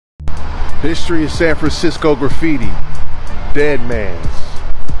History of San Francisco graffiti. Dead man's.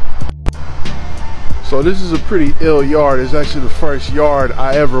 So this is a pretty ill yard. It's actually the first yard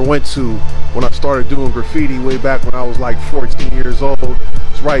I ever went to when I started doing graffiti way back when I was like 14 years old.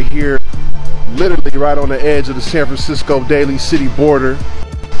 It's right here, literally right on the edge of the San Francisco Daly City border.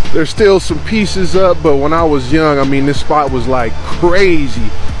 There's still some pieces up, but when I was young, I mean, this spot was like crazy.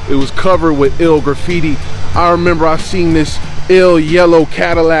 It was covered with ill graffiti. I remember I seen this ill yellow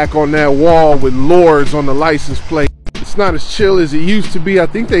Cadillac on that wall with Lords on the license plate. It's not as chill as it used to be. I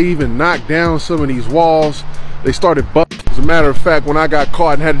think they even knocked down some of these walls. They started busting. As a matter of fact, when I got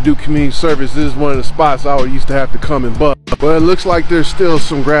caught and had to do community service, this is one of the spots I used to have to come and bust. But it looks like there's still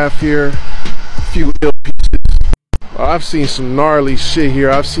some graph here, a few ill pieces. I've seen some gnarly shit here.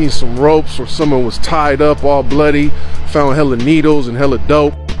 I've seen some ropes where someone was tied up all bloody, found hella needles and hella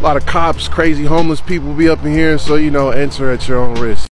dope. A lot of cops, crazy homeless people be up in here, so you know, enter at your own risk.